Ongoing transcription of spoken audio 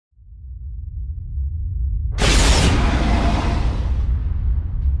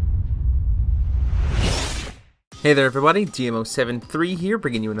Hey there everybody, DMO73 here,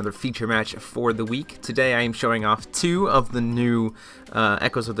 bringing you another feature match for the week. Today I am showing off two of the new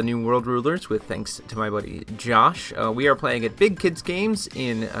Echoes of the New World Rulers with thanks to my buddy Josh. We are playing at Big Kids Games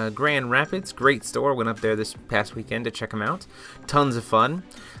in Grand Rapids. Great store, went up there this past weekend to check them out. Tons of fun.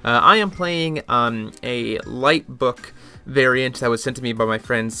 I am playing a light book variant that was sent to me by my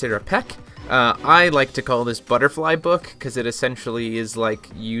friend Sarah Peck. I like to call this Butterfly Book because it essentially is like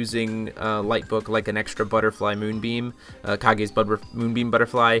using Light Book like an extra Butterfly Moonbeam, Kage's Moonbeam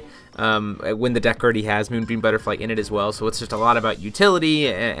Butterfly, when the deck already has Moonbeam Butterfly in it as well. So it's just a lot about utility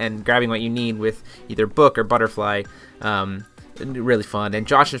and grabbing what you need with either Book or Butterfly. Really fun. And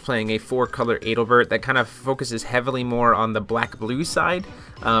Josh is playing a 4-color Adelbert that kind of focuses heavily more on the black-blue side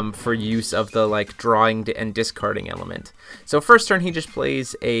for use of the like drawing and discarding element. So first turn he just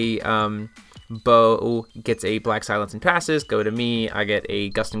plays a bow, gets a Black Silence and passes. Go to me, I get a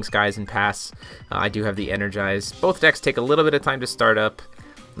Gusting Skies and pass. I do have the Energize. Both decks take a little bit of time to start up.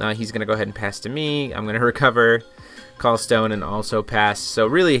 He's gonna go ahead and pass to me. I'm gonna recover, call Stone, and also pass. So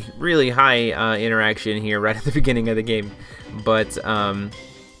really high interaction here right at the beginning of the game. But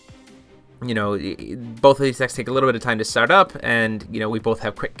you know, both of these decks take a little bit of time to start up, and you know, we both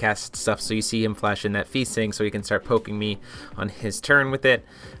have quick cast stuff, so you see him flash in that Feasting so he can start poking me on his turn with it.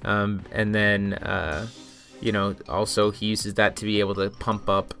 And then you know, also he uses that to be able to pump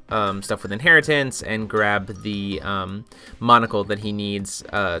up stuff with Inheritance and grab the monocle that he needs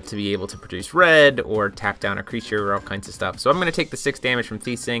to be able to produce red or tap down a creature or all kinds of stuff. So I'm going to take the 6 damage from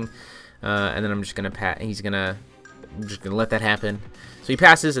Feasting, and then I'm just going to I'm just going to let that happen. So he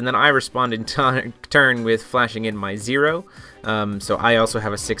passes, and then I respond in turn with flashing in my 0. So I also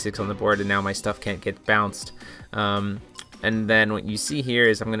have a 6/6 on the board, and now my stuff can't get bounced. And then what you see here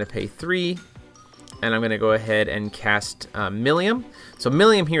is I'm going to pay 3, and I'm going to go ahead and cast Millium. So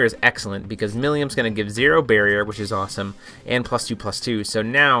Millium here is excellent because Millium's going to give 0 barrier, which is awesome, and +2/+2. So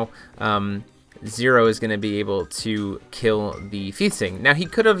now 0 is going to be able to kill the Feasting. Now he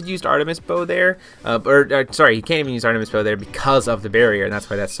could have used Artemis Bow there, sorry, he can't even use Artemis Bow there because of the barrier, and that's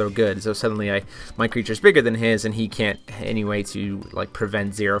why that's so good. So suddenly my creature's bigger than his, and he can't any way to like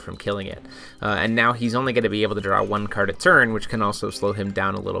prevent 0 from killing it. And now he's only going to be able to draw 1 card a turn, which can also slow him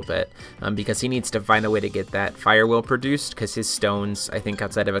down a little bit because he needs to find a way to get that Fire Will produced because his stones, I think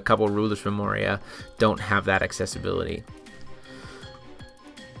outside of a couple Rulers Memoria, don't have that accessibility.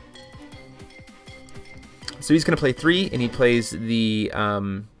 So he's going to play 3, and he plays the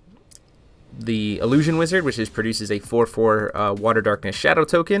Illusion Wizard, which produces a 4/4 Water Darkness Shadow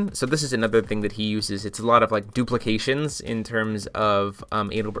token. So this is another thing that he uses. It's a lot of like duplications in terms of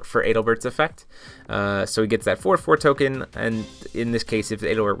for Adelbert's effect. So he gets that 4/4 token, and in this case, if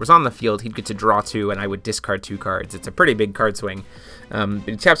Adelbert was on the field, he'd get to draw 2, and I would discard 2 cards. It's a pretty big card swing. But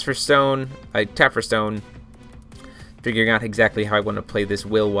he taps for Stone. I tap for Stone, figuring out exactly how I want to play this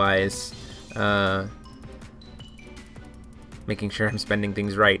will-wise. Making sure I'm spending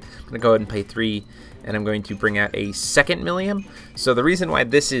things right. I'm going to go ahead and pay 3, and I'm going to bring out a second Millium. So the reason why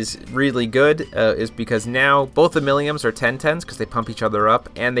this is really good is because now both the Milliums are 10/10s because they pump each other up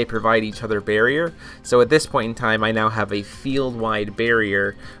and they provide each other barrier. So at this point in time, I now have a field-wide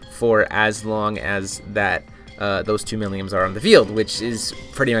barrier for as long as that those 2 Milliums are on the field, which is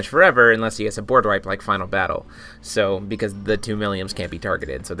pretty much forever unless he has a board wipe like Final Battle. So because the 2 Milliums can't be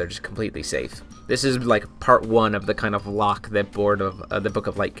targeted, so they're just completely safe. This is like part 1 of the kind of lock that the Book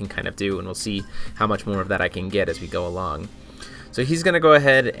of Light can kind of do, and we'll see how much more of that I can get as we go along. So he's going to go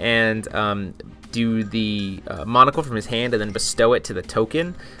ahead and do the monocle from his hand and then bestow it to the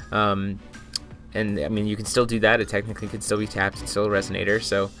token. And I mean, you can still do that. It technically could still be tapped. It's still a Resonator.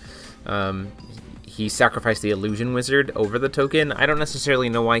 So he sacrificed the Illusion Wizard over the token. I don't necessarily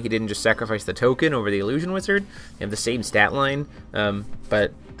know why he didn't just sacrifice the token over the Illusion Wizard. They have the same stat line,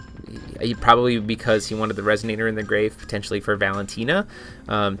 but he probably because he wanted the Resonator in the grave potentially for Valentina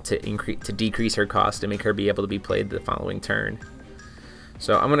to decrease her cost and make her be able to be played the following turn.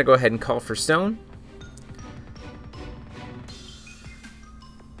 So I'm going to go ahead and call for Stone.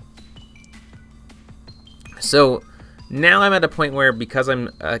 So now I'm at a point where, because I'm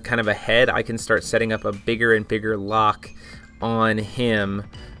kind of ahead, I can start setting up a bigger and bigger lock on him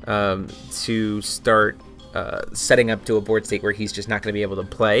to start setting up to a board state where he's just not going to be able to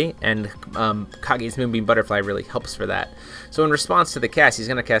play, and Kage's Moonbeam Butterfly really helps for that. So in response to the cast, he's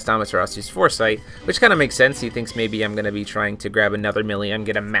going to cast Amaterasu's Foresight, which kind of makes sense. He thinks maybe I'm going to be trying to grab another Millium,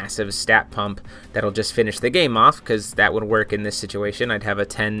 get a massive stat pump that'll just finish the game off, because that would work in this situation. I'd have a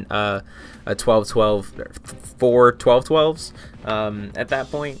 12-12, 4 12-12s at that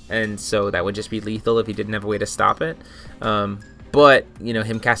point, and so that would just be lethal if he didn't have a way to stop it. but, you know,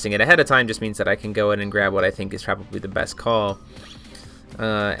 him casting it ahead of time just means that I can go in and grab what I think is probably the best call.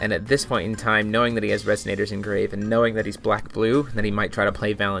 And at this point in time, knowing that he has Resonators Engrave and knowing that he's black-blue, that he might try to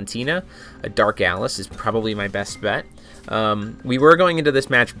play Valentina, a Dark Alice is probably my best bet. We were going into this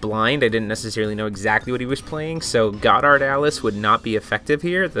match blind. I didn't necessarily know exactly what he was playing, so Goddard Alice would not be effective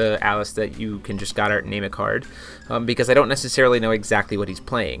here, the Alice that you can just Goddard name a card, because I don't necessarily know exactly what he's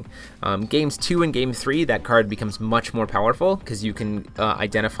playing. Games 2 and Game 3, that card becomes much more powerful, because you can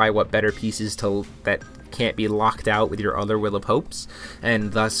identify what better pieces that can't be locked out with your other Will of Hopes,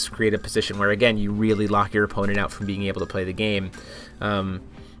 and thus create a position where, again, you really lock your opponent out from being able to play the game.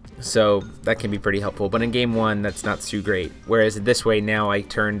 So that can be pretty helpful, but in Game 1, that's not too great. Whereas this way, now I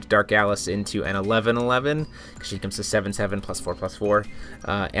turned Dark Alice into an 11/11, because she comes to 7/7 +4/4,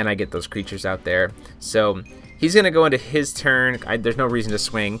 and I get those creatures out there. So he's going to go into his turn. There's no reason to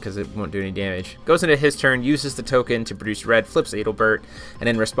swing, because it won't do any damage. Goes into his turn, uses the token to produce red, flips Adelbert, and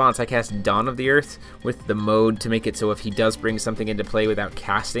in response, I cast Dawn of the Earth with the mode to make it so if he does bring something into play without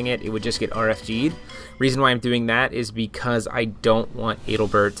casting it, it would just get RFG'd. Reason why I'm doing that is because I don't want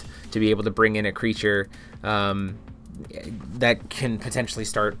Adelbert to be able to bring in a creature that can potentially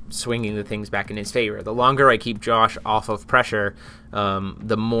start swinging the things back in his favor. The longer I keep Josh off of pressure,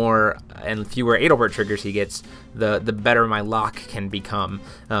 the more and fewer Adelbert triggers he gets, the better my lock can become,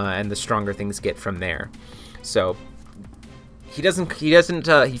 and the stronger things get from there. So he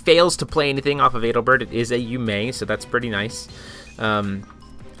fails to play anything off of Adelbert. It is a you may, so that's pretty nice.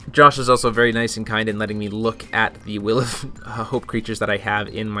 Josh is also very nice and kind in letting me look at the Will of Hope creatures that I have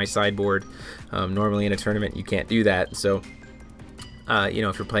in my sideboard. Normally in a tournament you can't do that, so you know,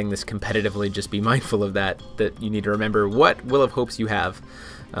 if you're playing this competitively, just be mindful of that you need to remember what Will of Hopes you have.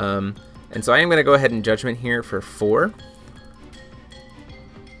 And so I am going to go ahead and Judgment here for 4.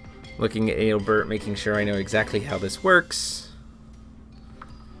 Looking at Adelbert, making sure I know exactly how this works.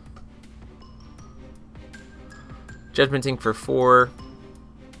 Judgmenting for 4.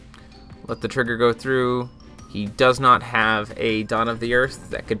 Let the trigger go through. He does not have a Dawn of the Earth.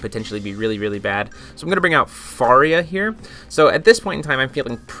 That could potentially be really, really bad. So I'm going to bring out Faria here. So at this point in time, I'm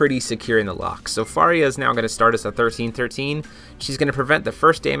feeling pretty secure in the lock. So Faria is now going to start as a 13/13. She's going to prevent the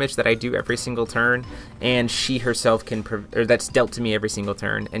first damage that I do every single turn, and she herself can, or that's dealt to me every single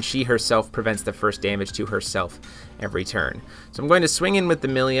turn, and she herself prevents the first damage to herself every turn. So I'm going to swing in with the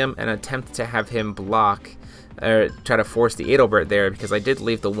Millium and attempt to have him block, or try to force the Adelbert there, because I did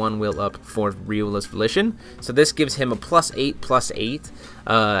leave the 1 will up for Riola's Volition. So this gives him a +8/+8,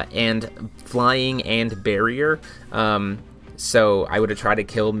 and flying and barrier. So I would have tried to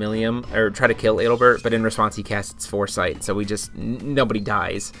kill Millium, or try to kill Adelbert, but in response he casts Foresight, so nobody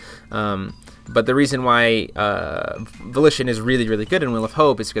dies. But the reason why Volition is really, really good in Will of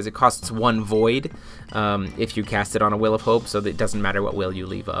Hope is because it costs 1 void if you cast it on a Will of Hope, so that it doesn't matter what will you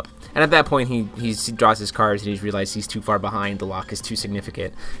leave up. And at that point, he draws his cards and he's realized he's too far behind, the lock is too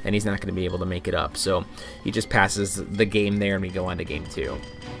significant, and he's not going to be able to make it up. So he just passes the game there, and we go on to Game 2.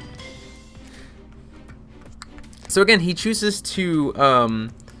 So again, he chooses to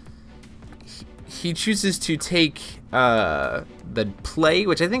take the play,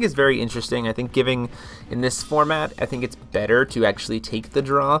 which I think is very interesting. I think in this format, I think it's better to actually take the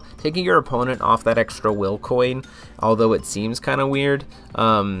draw. Taking your opponent off that extra will coin, although it seems kind of weird,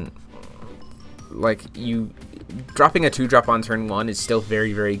 like dropping a 2-drop on turn 1 is still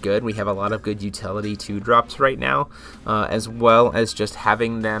very, very good. We have a lot of good utility 2-drops right now, as well as just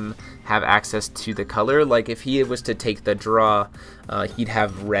having them have access to the color. Like if he was to take the draw, he'd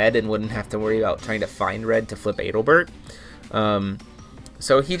have red and wouldn't have to worry about trying to find red to flip Adelbert.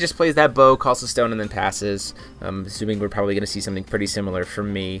 So he just plays that bow, calls a stone, and then passes. Assuming we're probably going to see something pretty similar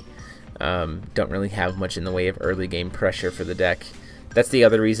from me. Don't really have much in the way of early game pressure for the deck. That's the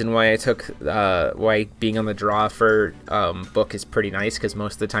other reason why I took, why being on the draw for Book is pretty nice, because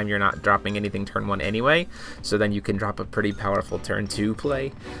most of the time you're not dropping anything turn 1 anyway, so then you can drop a pretty powerful turn 2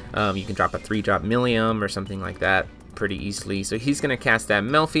 play. You can drop a 3-drop Millium or something like that pretty easily. So he's going to cast that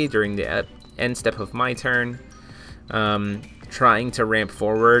Melfi during the end step of my turn, trying to ramp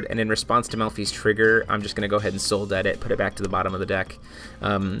forward, and in response to Melfi's trigger, I'm just going to go ahead and Soul Debt it, put it back to the bottom of the deck.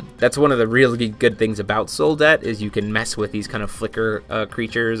 That's one of the really good things about Soul Debt, is you can mess with these kind of flicker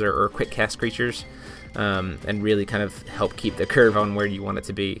creatures or quick cast creatures, and really kind of help keep the curve on where you want it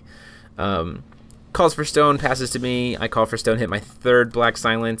to be. Calls for Stone, passes to me. I call for Stone, hit my 3rd Black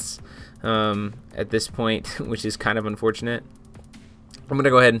Silence at this point, which is kind of unfortunate. I'm going to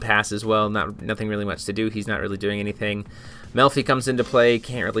go ahead and pass as well. Nothing really much to do. He's not really doing anything. Melfi comes into play.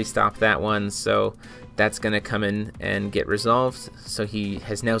 Can't really stop that one, so that's going to come in and get resolved. So he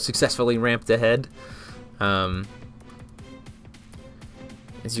has now successfully ramped ahead.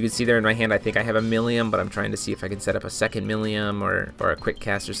 As you can see there in my hand, I think I have a Millium, but I'm trying to see if I can set up a second Millium or a quick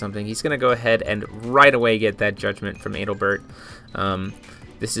cast or something. He's going to go ahead and right away get that Judgment from Adelbert.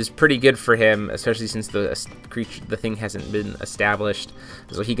 This is pretty good for him, especially since the thing hasn't been established,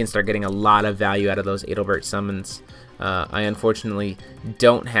 so he can start getting a lot of value out of those Adelbert summons. I unfortunately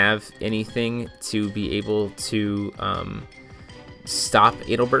don't have anything to be able to stop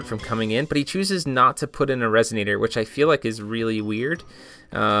Adelbert from coming in, but he chooses not to put in a Resonator, which I feel like is really weird.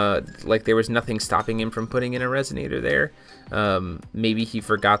 Like there was nothing stopping him from putting in a Resonator there. Maybe he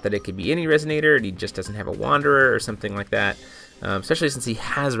forgot that it could be any Resonator and he just doesn't have a Wanderer or something like that. Especially since he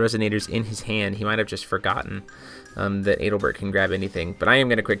has Resonators in his hand, he might have just forgotten that Adelbert can grab anything. But I am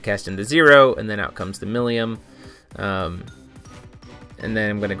going to quick cast into 0, and then out comes the Millium. And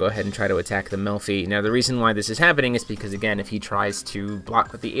then I'm going to go ahead and try to attack the Melfi. Now, the reason why this is happening is because, again, if he tries to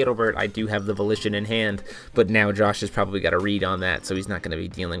block with the Adelbert, I do have the Volition in hand. But now Josh has probably got a read on that, so he's not going to be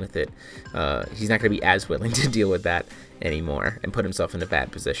dealing with it. He's not going to be as willing to deal with that anymore and put himself in a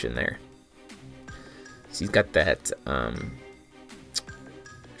bad position there. So he's got that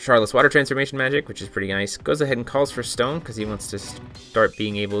Charlotte's Water Transformation Magic, which is pretty nice. Goes ahead and calls for Stone because he wants to start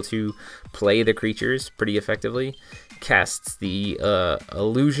being able to play the creatures pretty effectively. Casts the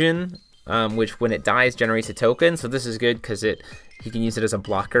Illusion, which when it dies generates a token, so this is good because he can use it as a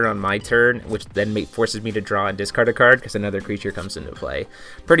blocker on my turn, which then forces me to draw and discard a card because another creature comes into play.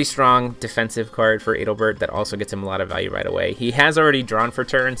 Pretty strong defensive card for Adelbert that also gets him a lot of value right away. He has already drawn for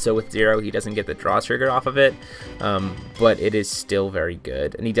turn, so with 0 he doesn't get the draw trigger off of it, but it is still very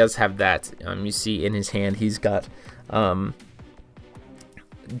good. And he does have that, you see in his hand he's got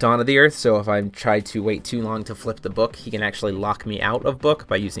Dawn of the Earth, so if I try to wait too long to flip the book, he can actually lock me out of book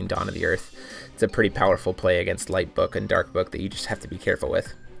by using Dawn of the Earth. It's a pretty powerful play against light book and dark book that you just have to be careful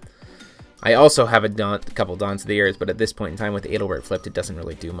with. I also have a couple Dawns of the Earth, but at this point in time with Adelbert flipped, it doesn't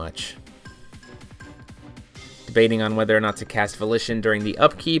really do much. Debating on whether or not to cast Volition during the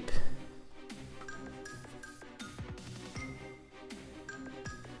upkeep.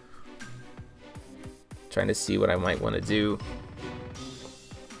 Trying to see what I might want to do.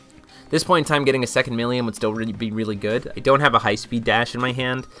 This point in time, getting a second Millium would still be really good. I don't have a high-speed dash in my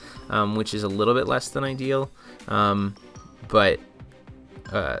hand, which is a little bit less than ideal, but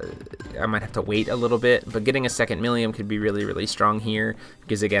I might have to wait a little bit. But getting a second Millium could be really, really strong here,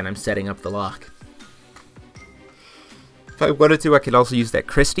 because again, I'm setting up the lock. If I wanted to, I could also use that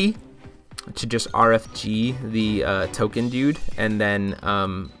Christie to just RFG the token dude, and then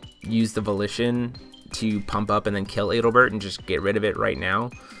use the Volition to pump up and then kill Adelbert and just get rid of it right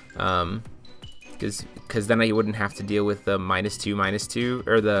now. Because then I wouldn't have to deal with the -2/-2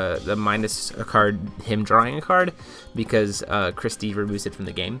 or the minus a card, him drawing a card, because Christie removes it from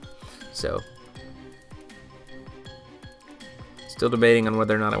the game. So still debating on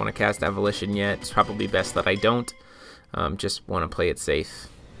whether or not I want to cast that Volition yet. It's probably best that I don't. Just want to play it safe.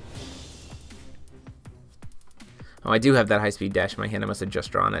 Oh, I do have that high-speed dash in my hand. I must have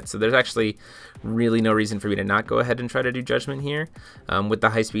just drawn it. So there's actually really no reason for me to not go ahead and try to do Judgment here. With the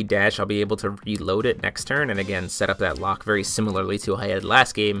high-speed dash, I'll be able to reload it next turn and again set up that lock very similarly to how I had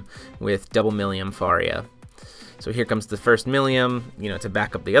last game with double Millium Faria. So here comes the first Millium, to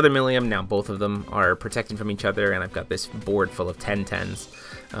back up the other Millium. Now both of them are protecting from each other, and I've got this board full of 10/10s.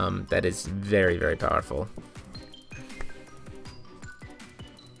 That is very, very powerful.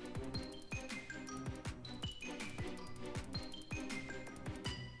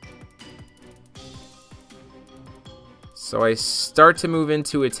 So I start to move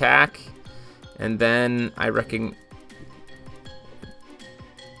into attack, and then I reckon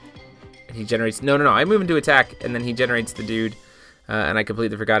he generates... No, I move into attack, and then he generates the dude, and I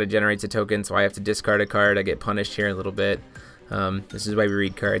completely forgot it generates a token, so I have to discard a card. I get punished here a little bit. This is why we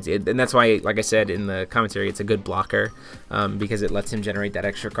read cards, and that's why, like I said in the commentary, it's a good blocker, because it lets him generate that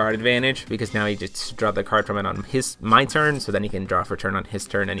extra card advantage, because now he just draw the card from it on my turn, so then he can draw for turn on his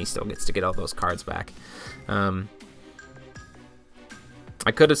turn, and he still gets to get all those cards back.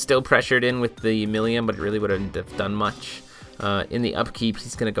 I could have still pressured in with the Millium, but it really wouldn't have done much. In the upkeep,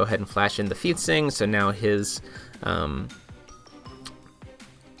 he's going to go ahead and flash in the Featsing, so now his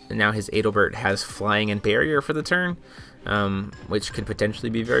Adelbert has Flying and Barrier for the turn, which could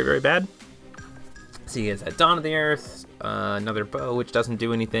potentially be very, very bad. So he has a Dawn of the Earth, another Bow, which doesn't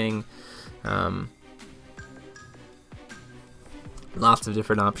do anything. Lots of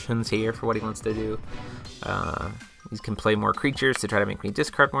different options here for what he wants to do. He can play more creatures to try to make me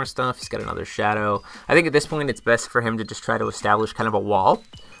discard more stuff. He's got another Shadow. I think at this point it's best for him to just try to establish kind of a wall.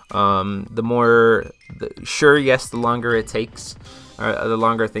 Yes, the longer it takes, or the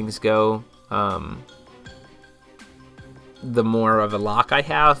longer things go, the more of a lock I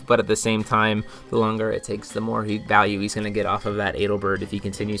have, but at the same time, the longer it takes, the more value he's going to get off of that Adelbert if he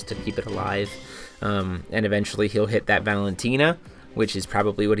continues to keep it alive. And eventually he'll hit that Valentina, which is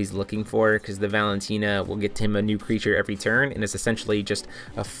probably what he's looking for, because the Valentina will get him a new creature every turn, and it's essentially just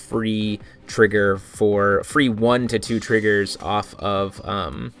a free trigger for free 1 to 2 triggers off of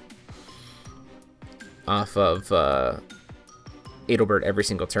Adelbert every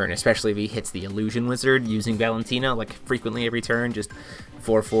single turn, especially if he hits the Illusion Wizard using Valentina like frequently every turn. Just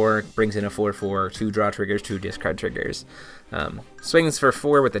 4/4 brings in a 4/4, 2 draw triggers, 2 discard triggers. Swings for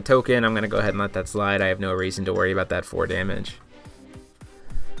 4 with the token. I'm gonna go ahead and let that slide. I have no reason to worry about that 4 damage.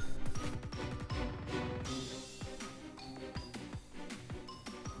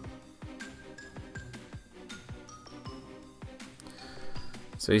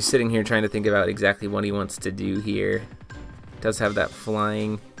 So he's sitting here trying to think about exactly what he wants to do here. Does have that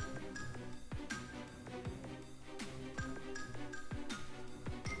flying.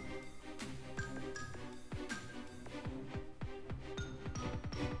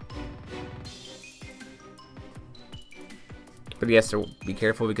 But he has to be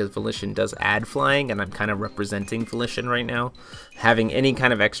careful because Volition does add flying, and I'm kind of representing Volition right now. Having any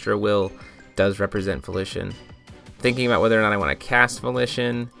kind of extra will does represent Volition. Thinking about whether or not I want to cast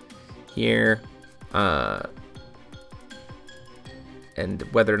Volition here, and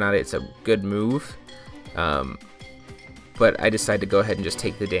whether or not it's a good move. But I decided to go ahead and just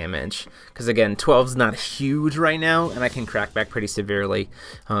take the damage, because again, 12's not huge right now, and I can crack back pretty severely,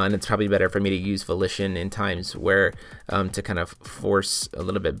 and it's probably better for me to use Volition in times where to kind of force a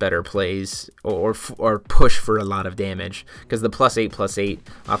little bit better plays, or push for a lot of damage, because the +8/+8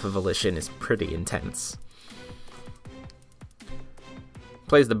 off of Volition is pretty intense.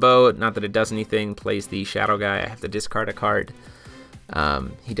 Plays the boat, not that it does anything. Plays the shadow guy. I have to discard a card.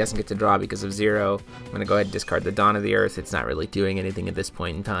 He doesn't get to draw because of 0. I'm going to go ahead and discard the Dawn of the Earth. It's not really doing anything at this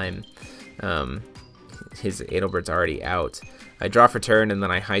point in time. His Adelbert's already out. I draw for turn, and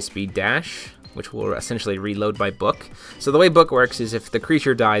then I high speed dash, which will essentially reload my book. So the way book works is if the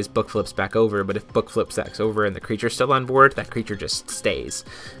creature dies, book flips back over, but if book flips back over and the creature's still on board, that creature just stays.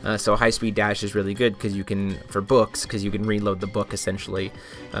 So high speed dash is really good because you can, for books, because you can reload the book essentially,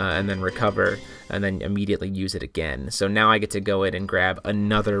 and then recover, and then immediately use it again. So now I get to go in and grab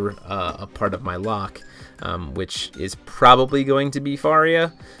another a part of my lock, which is probably going to be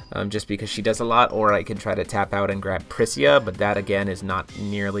Faria, just because she does a lot, or I could try to tap out and grab Prisya, but that again is not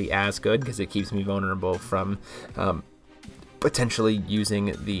nearly as good because it keeps me vulnerable from potentially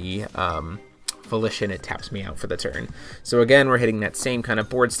using the Volition. It taps me out for the turn. So again, we're hitting that same kind of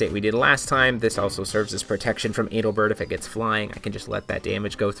board state we did last time. This also serves as protection from Adelbert. If it gets flying, I can just let that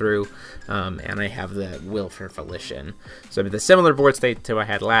damage go through, and I have the will for Volition. So with a similar board state to I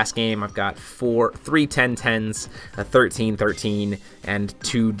had last game, I've got 3 10/10s, a 13/13, and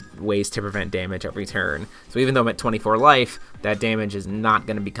 2 ways to prevent damage every turn. So even though I'm at 24 life, that damage is not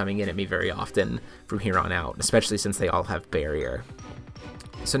going to be coming in at me very often from here on out, especially since they all have barrier.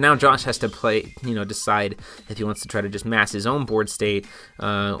 So now Josh has to decide if he wants to try to just mass his own board state,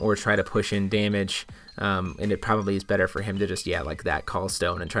 or try to push in damage. And it probably is better for him to just, like that, call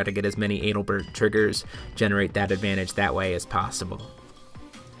stone and try to get as many Adelbert triggers, generate that advantage that way as possible.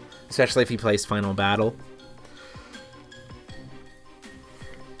 Especially if he plays Final Battle.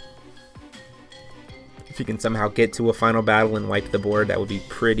 If he can somehow get to a Final Battle and wipe the board, that would be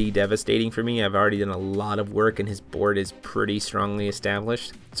pretty devastating for me. I've already done a lot of work, and his board is pretty strongly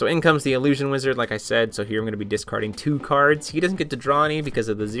established. So in comes the Illusion Wizard, like I said. So here I'm going to be discarding 2 cards. He doesn't get to draw any because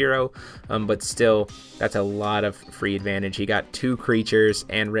of the 0, but still, that's a lot of free advantage. He got 2 creatures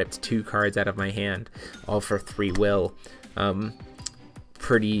and ripped 2 cards out of my hand, all for 3 will.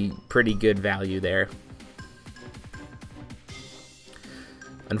 Pretty good value there.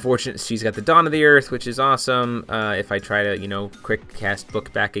 Unfortunately, she's got the Dawn of the Earth, which is awesome. If I try to, quick cast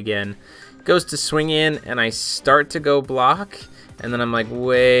book back again, goes to swing in, and I start to go block, and then I'm like,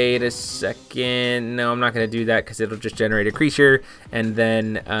 wait a second, no, I'm not going to do that because it'll just generate a creature, and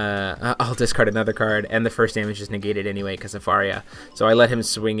then I'll discard another card, and the first damage is negated anyway because of Faria. So I let him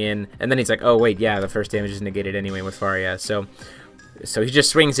swing in, and then he's like, oh wait, yeah, the first damage is negated anyway with Faria. So he just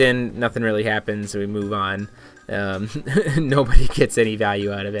swings in, nothing really happens, so we move on. Nobody gets any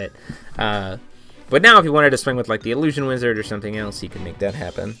value out of it. But now if he wanted to swing with like the Illusion Wizard or something else, he can make that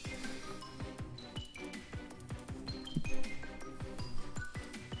happen.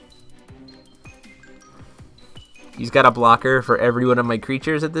 He's got a blocker for every one of my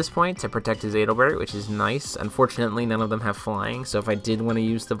creatures at this point to protect his Adelbert, which is nice. Unfortunately, none of them have flying, so if I did want to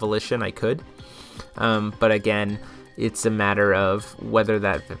use the Volition, I could. But again, it's a matter of whether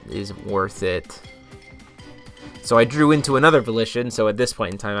that is worth it. So I drew into another Volition, so at this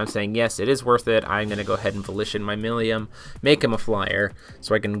point in time I'm saying yes, it is worth it. I'm going to go ahead and Volition my Millium, make him a flyer,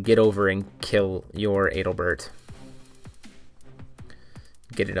 so I can get over and kill your Adelbert.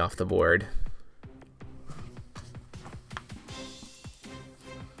 Get it off the board.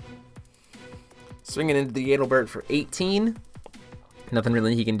 Swinging into the Adelbert for 18. Nothing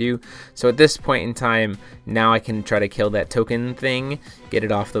really he can do. So at this point in time, now I can try to kill that token thing, get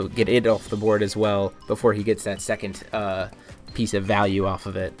it off the board as well before he gets that second piece of value off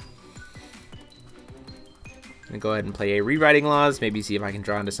of it. I'm gonna go ahead and play a Rewriting Laws, maybe see if I can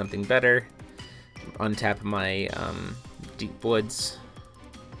draw into something better. Untap my Deep Woods.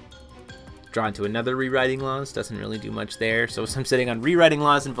 Draw into another Rewriting Laws, doesn't really do much there. So I'm sitting on Rewriting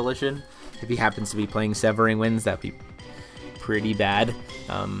Laws and Volition. If he happens to be playing Severing Winds, that'd be pretty bad.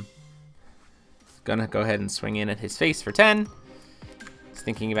 Gonna go ahead and swing in at his face for 10. He's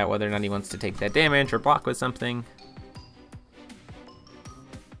thinking about whether or not he wants to take that damage or block with something.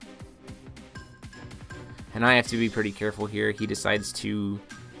 And I have to be pretty careful here. He decides to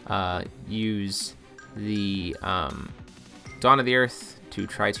use the Dawn of the Earth to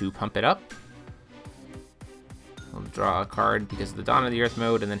try to pump it up. He'll draw a card because of the Dawn of the Earth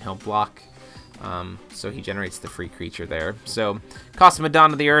mode, and then he'll block. So he generates the free creature there. So cost him a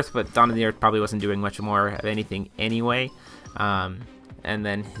Dawn of the Earth, but Dawn of the Earth probably wasn't doing much more of anything anyway. And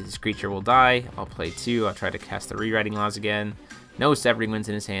then his creature will die. I'll play 2. I'll try to cast the Rewriting Laws again. No Severing Winds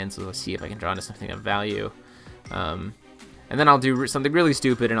in his hand, so let's see if I can draw into something of value. And then I'll do something really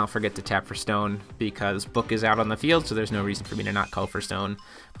stupid and I'll forget to tap for stone because Book is out on the field, so there's no reason for me to not call for stone,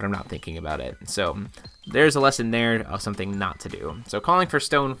 but I'm not thinking about it. So there's a lesson there of something not to do. So calling for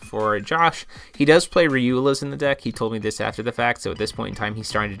stone for Josh. He does play Riulas in the deck. He told me this after the fact, so at this point in time he's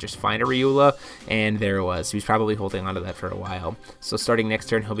starting to just find a Riula, and there it was. He was probably holding onto that for a while. So starting next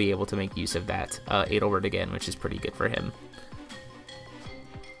turn he'll be able to make use of that Adelbert again, which is pretty good for him.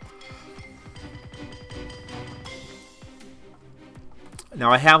 Now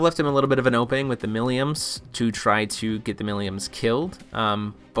I have left him a little bit of an opening with the Milliums to try to get the Milliums killed,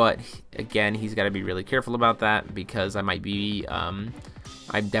 but again he's got to be really careful about that because I might be, I'm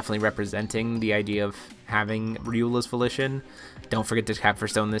definitely representing the idea of having Riula's Volition. Don't forget to tap for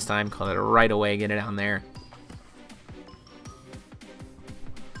stone this time, call it right away, get it down there.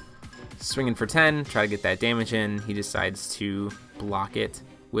 Swinging for 10, try to get that damage in. He decides to block it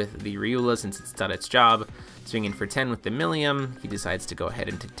with the Riula since it's done its job. Swinging for 10 with the Millium, he decides to go ahead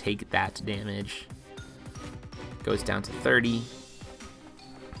and to take that damage. Goes down to 30.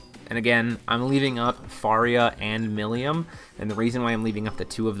 And again, I'm leaving up Faria and Millium, and the reason why I'm leaving up the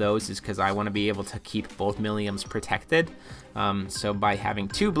 2 of those is because I want to be able to keep both Milliums protected. So by having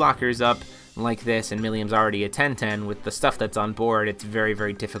 2 blockers up like this, and Millium's already a 10-10, with the stuff that's on board, it's very,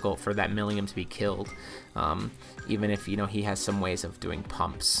 very difficult for that Millium to be killed. Even if, you know, he has some ways of doing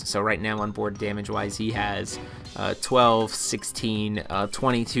pumps. So right now on board damage-wise, he has 12, 16,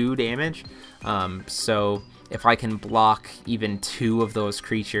 22 damage. So if I can block even 2 of those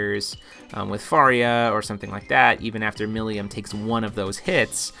creatures with Faria or something like that, even after Millium takes 1 of those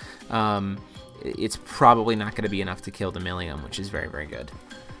hits, it's probably not going to be enough to kill the Millium, which is very, very good.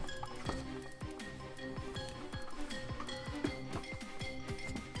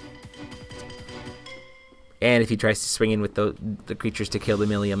 And if he tries to swing in with the creatures to kill the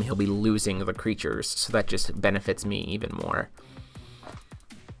Millium, he'll be losing the creatures, so that just benefits me even more.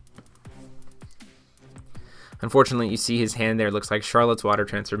 Unfortunately, you see his hand there looks like Charlotte's Water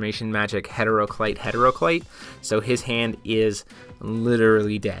Transformation Magic, Heteroclite, Heteroclite. So his hand is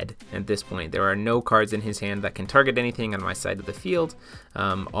literally dead at this point. There are no cards in his hand that can target anything on my side of the field.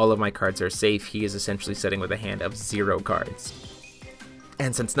 All of my cards are safe. He is essentially sitting with a hand of 0 cards.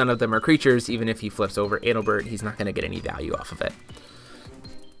 And since none of them are creatures, even if he flips over Adelbert, he's not going to get any value off of it.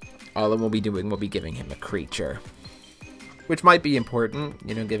 All we'll be doing will be giving him a creature, which might be important.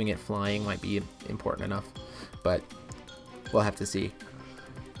 You know, giving it flying might be important enough, but we'll have to see.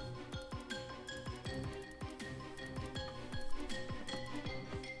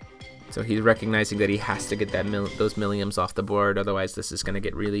 So he's recognizing that he has to get those Milliums off the board, otherwise this is going to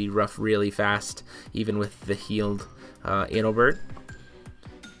get really rough really fast, even with the healed Adelbert.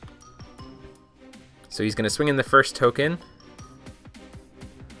 So he's going to swing in the first token.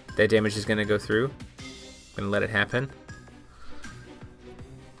 That damage is going to go through. I'm going to let it happen.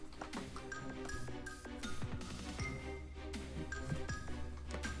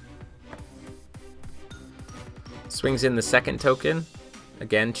 Swings in the second token.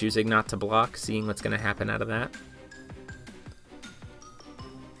 Again, choosing not to block, seeing what's going to happen out of that.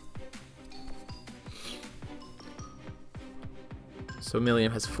 So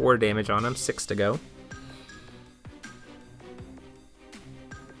Millium has 4 damage on him, 6 to go.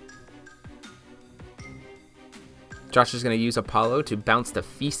 Josh is going to use Apollo to bounce the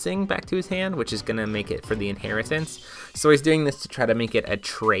Feasting back to his hand, which is going to make it for the inheritance. So he's doing this to try to make it a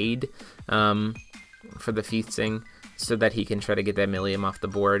trade for the Feasting, so that he can try to get that Millium off the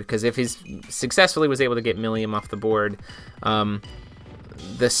board. Because if he's successfully was able to get Millium off the board,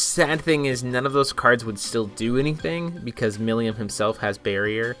 the sad thing is none of those cards would still do anything because Millium himself has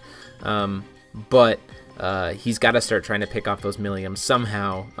barrier. But he's got to start trying to pick off those Milliums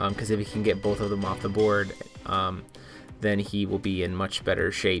somehow, because if he can get both of them off the board, then he will be in much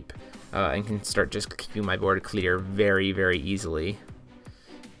better shape and can start just keeping my board clear very, very easily.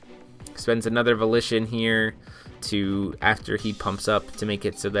 Spends another Volition here to, after he pumps up, to make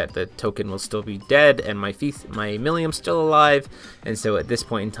it so that the token will still be dead and my Millium's still alive. And so at this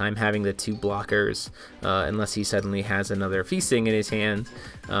point in time, having the 2 blockers, unless he suddenly has another Feasting in his hand,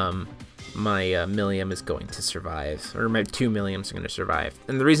 my Millium is going to survive, or my 2 Milliums are going to survive.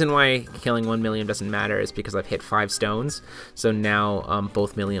 And the reason why killing 1 Millium doesn't matter is because I've hit 5 stones, so now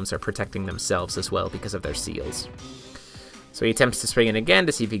both Milliums are protecting themselves as well because of their seals. So he attempts to swing it again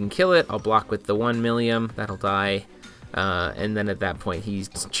to see if he can kill it. I'll block with the 1 Millium, that'll die. And then at that point he's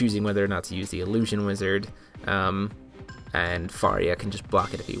choosing whether or not to use the Illusion Wizard, and Faria can just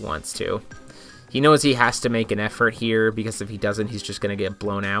block it if he wants to. He knows he has to make an effort here, because if he doesn't, he's just going to get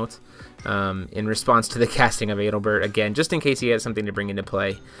blown out. In response to the casting of Adelbert, again, just in case he has something to bring into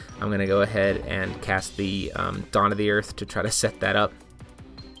play, I'm going to go ahead and cast the Dawn of the Earth to try to set that up.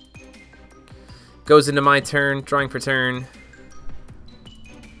 Goes into my turn, drawing for turn.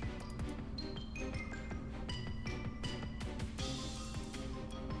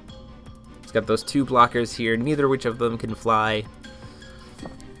 He's got those 2 blockers here, neither which of them can fly.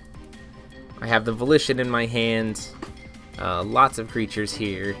 I have the Volition in my hand, lots of creatures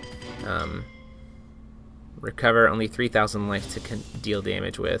here. Recover only 3,000 life to deal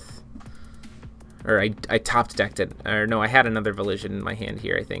damage with. Or I top decked it, or no, I had another Volition in my hand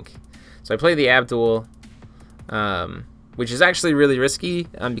here, I think. So I play the Abdul, which is actually really risky,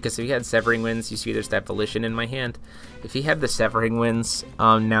 because if he had Severing Winds, you see there's that Volition in my hand. If he had the Severing Winds,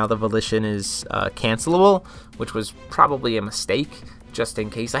 now the Volition is cancelable, which was probably a mistake, just in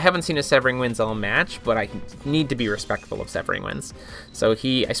case. I haven't seen a Severing Winds all match, but I need to be respectful of Severing Winds. So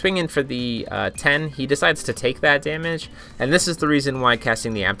I swing in for the 10. He decides to take that damage, and this is the reason why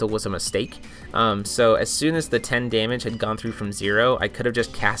casting the Abdul was a mistake. So as soon as the 10 damage had gone through from 0, I could have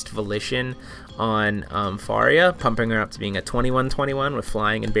just cast Volition on Faria, pumping her up to being a 21/21 with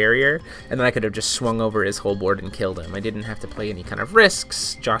flying and barrier, and then I could have just swung over his whole board and killed him. I didn't have to play any kind of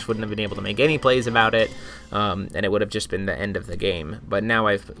risks. Josh wouldn't have been able to make any plays about it, and it would have just been the end of the game. But now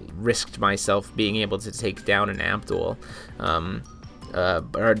I've risked myself being able to take down an Abdul,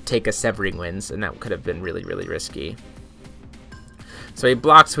 or take a Severing Winds, and that could have been really, really risky. So he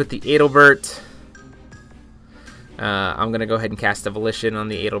blocks with the Adelbert. I'm going to go ahead and cast a Volition on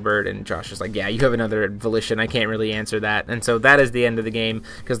the Adelbert, and Josh is like, yeah, you have another Volition, I can't really answer that. And so that is the end of the game,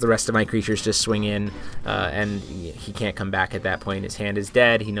 because the rest of my creatures just swing in, and he can't come back at that point. His hand is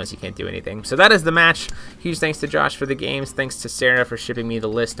dead, he knows he can't do anything. So that is the match. Huge thanks to Josh for the games, thanks to Sarah for shipping me the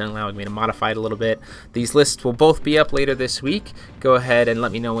list and allowing me to modify it a little bit. These lists will both be up later this week. Go ahead and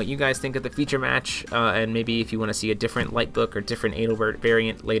let me know what you guys think of the feature match, and maybe if you want to see a different light book or different Adelbert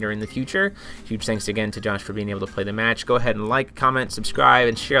variant later in the future. Huge thanks again to Josh for being able to play the match. Go ahead and like, comment, subscribe,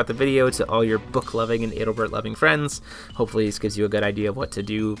 and share out the video to all your book-loving and Adelbert-loving friends. Hopefully this gives you a good idea of what to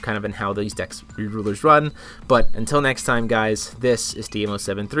do, kind of, and how these decks rulers run. But until next time, guys, this is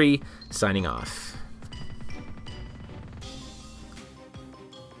DMO73 signing off.